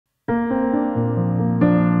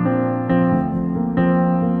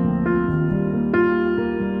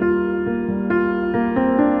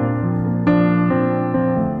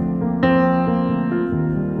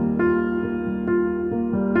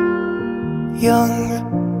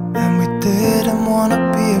young, and we didn't wanna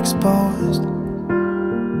be exposed.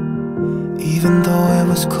 Even though it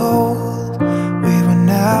was cold, we were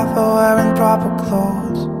never wearing proper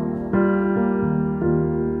clothes.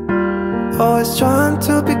 Always trying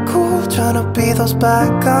to be cool, trying to be those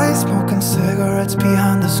bad guys, smoking cigarettes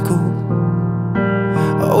behind the school.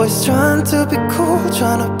 Always trying to be cool,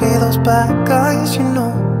 trying to be those bad guys, you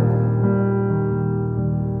know.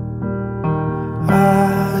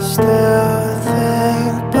 I still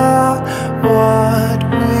think about what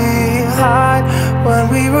we had when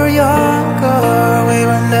we were younger. We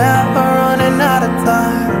were never running out of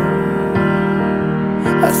time.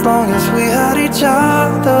 As long as we had each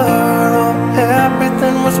other, oh,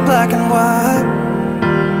 everything was black and white.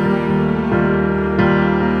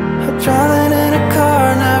 Driving in a car,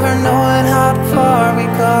 never knowing how far we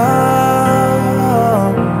go.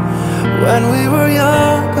 When we were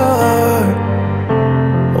younger,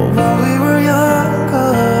 oh, when we were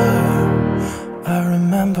younger. I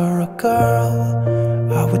remember a girl,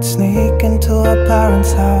 I would sneak into her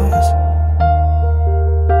parents' house.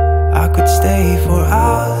 I could stay for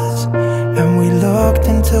hours, and we looked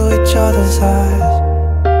into each other's eyes.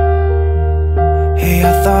 Hey,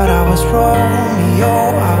 I thought I was Romeo,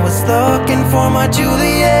 I was looking for my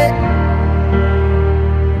Juliet.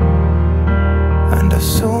 And as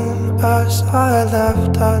soon as I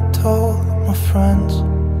left, I told my friends.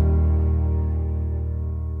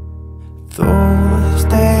 Those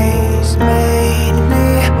days made me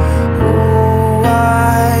who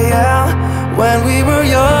I am. When we were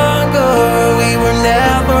younger, we were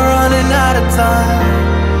never running out of time.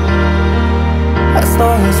 As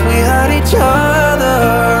long as we had each other,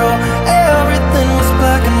 oh, everything was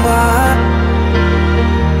black and white.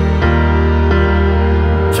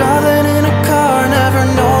 Driving in a car, never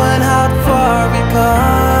knowing how far we go.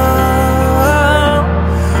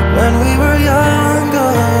 When we were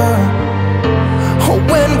younger, oh,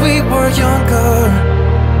 when we were younger.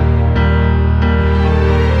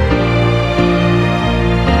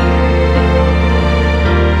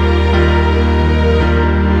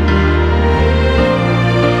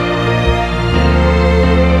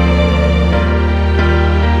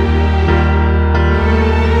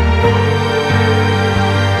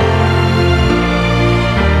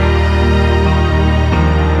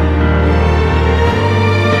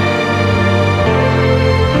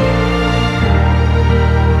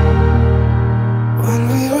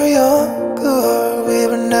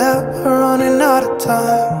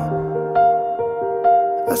 Time.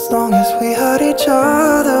 As long as we had each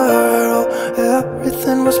other, oh,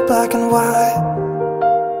 everything was black and white.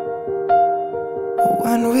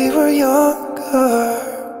 When we were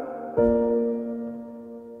younger.